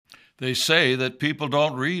They say that people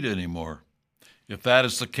don't read anymore. If that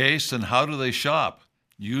is the case, then how do they shop,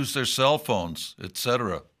 use their cell phones,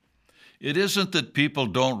 etc.? It isn't that people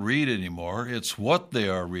don't read anymore, it's what they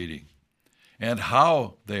are reading and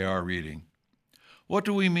how they are reading. What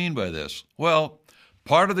do we mean by this? Well,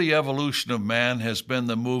 part of the evolution of man has been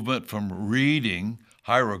the movement from reading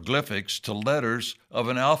hieroglyphics to letters of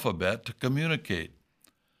an alphabet to communicate.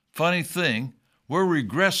 Funny thing, we're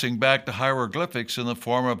regressing back to hieroglyphics in the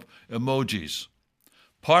form of emojis.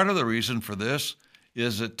 Part of the reason for this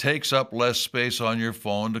is it takes up less space on your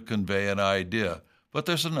phone to convey an idea, but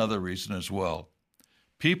there's another reason as well.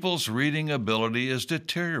 People's reading ability is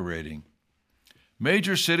deteriorating.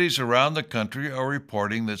 Major cities around the country are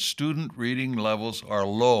reporting that student reading levels are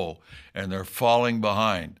low and they're falling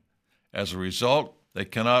behind. As a result, they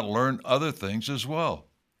cannot learn other things as well.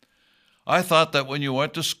 I thought that when you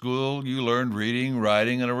went to school, you learned reading,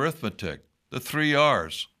 writing, and arithmetic, the 3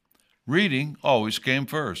 R's. Reading always came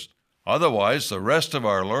first. Otherwise, the rest of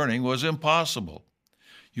our learning was impossible.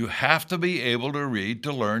 You have to be able to read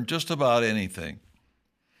to learn just about anything.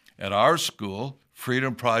 At our school,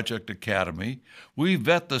 Freedom Project Academy, we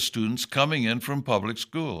vet the students coming in from public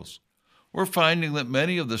schools. We're finding that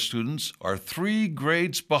many of the students are 3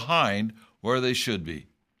 grades behind where they should be.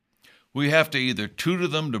 We have to either tutor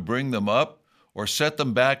them to bring them up or set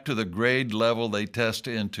them back to the grade level they test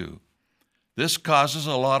into. This causes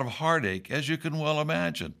a lot of heartache, as you can well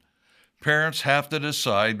imagine. Parents have to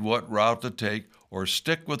decide what route to take or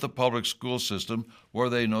stick with the public school system where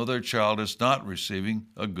they know their child is not receiving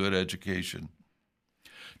a good education.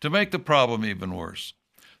 To make the problem even worse,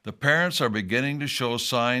 the parents are beginning to show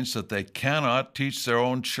signs that they cannot teach their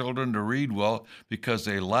own children to read well because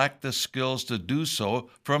they lack the skills to do so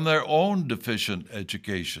from their own deficient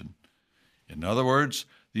education. In other words,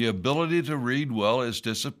 the ability to read well is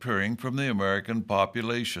disappearing from the American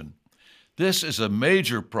population. This is a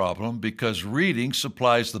major problem because reading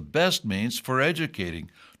supplies the best means for educating,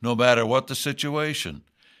 no matter what the situation.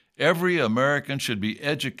 Every American should be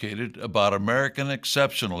educated about American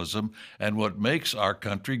exceptionalism and what makes our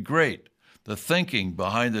country great, the thinking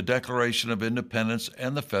behind the Declaration of Independence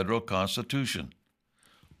and the federal Constitution.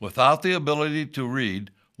 Without the ability to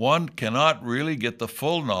read, one cannot really get the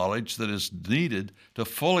full knowledge that is needed to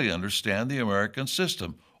fully understand the American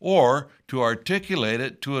system or to articulate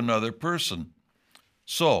it to another person.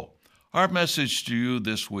 So, our message to you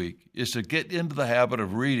this week is to get into the habit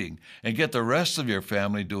of reading and get the rest of your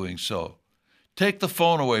family doing so. Take the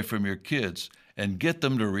phone away from your kids and get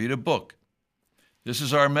them to read a book. This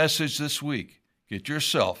is our message this week. Get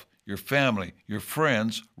yourself, your family, your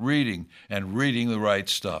friends reading and reading the right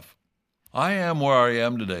stuff. I am where I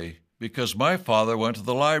am today because my father went to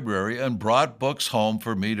the library and brought books home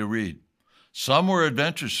for me to read. Some were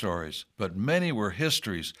adventure stories, but many were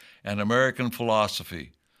histories and American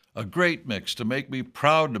philosophy. A great mix to make me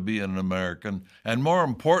proud to be an American, and more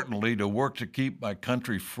importantly, to work to keep my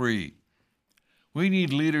country free. We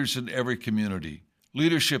need leaders in every community,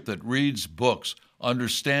 leadership that reads books,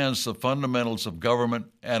 understands the fundamentals of government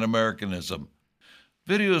and Americanism.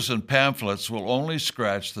 Videos and pamphlets will only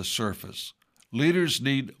scratch the surface. Leaders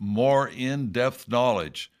need more in-depth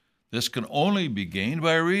knowledge. This can only be gained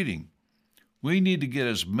by reading. We need to get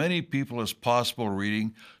as many people as possible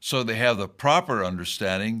reading so they have the proper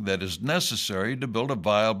understanding that is necessary to build a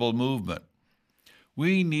viable movement.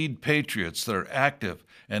 We need patriots that are active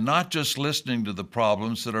and not just listening to the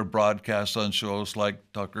problems that are broadcast on shows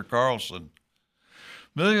like Tucker Carlson.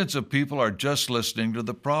 Millions of people are just listening to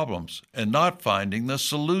the problems and not finding the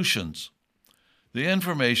solutions. The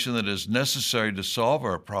information that is necessary to solve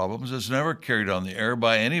our problems is never carried on the air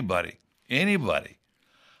by anybody.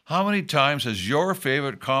 How many times has your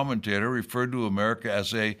favorite commentator referred to America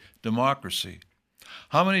as a democracy?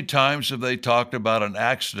 How many times have they talked about an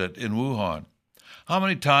accident in Wuhan? How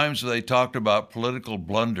many times have they talked about political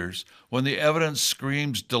blunders when the evidence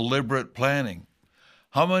screams deliberate planning?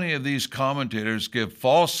 How many of these commentators give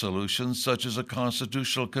false solutions such as a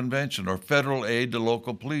constitutional convention or federal aid to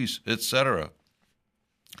local police, etc.?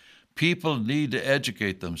 People need to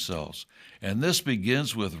educate themselves, and this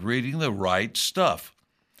begins with reading the right stuff.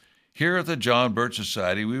 Here at the John Birch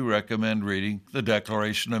Society, we recommend reading the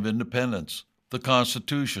Declaration of Independence, the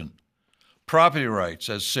Constitution, property rights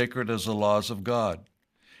as sacred as the laws of God,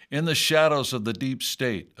 In the Shadows of the Deep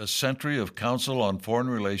State, a century of Council on Foreign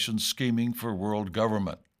Relations scheming for world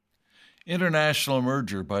government, International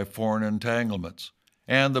Merger by Foreign Entanglements,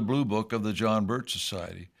 and the Blue Book of the John Birch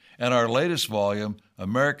Society, and our latest volume,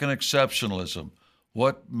 American Exceptionalism,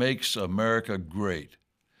 What Makes America Great.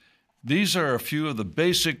 These are a few of the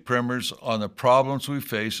basic primers on the problems we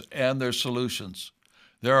face and their solutions.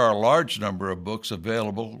 There are a large number of books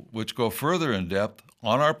available which go further in depth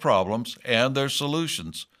on our problems and their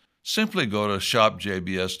solutions. Simply go to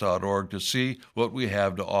shopjbs.org to see what we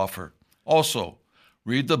have to offer. Also,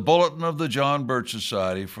 read the Bulletin of the John Birch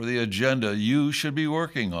Society for the agenda you should be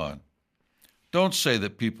working on. Don't say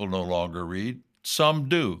that people no longer read. Some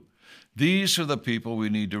do. These are the people we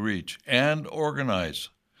need to reach and organize.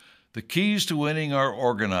 The keys to winning are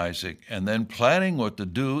organizing and then planning what to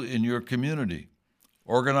do in your community.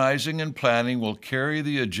 Organizing and planning will carry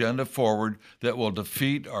the agenda forward that will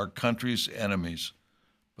defeat our country's enemies.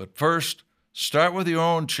 But first, start with your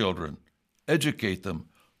own children. Educate them,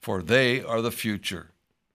 for they are the future.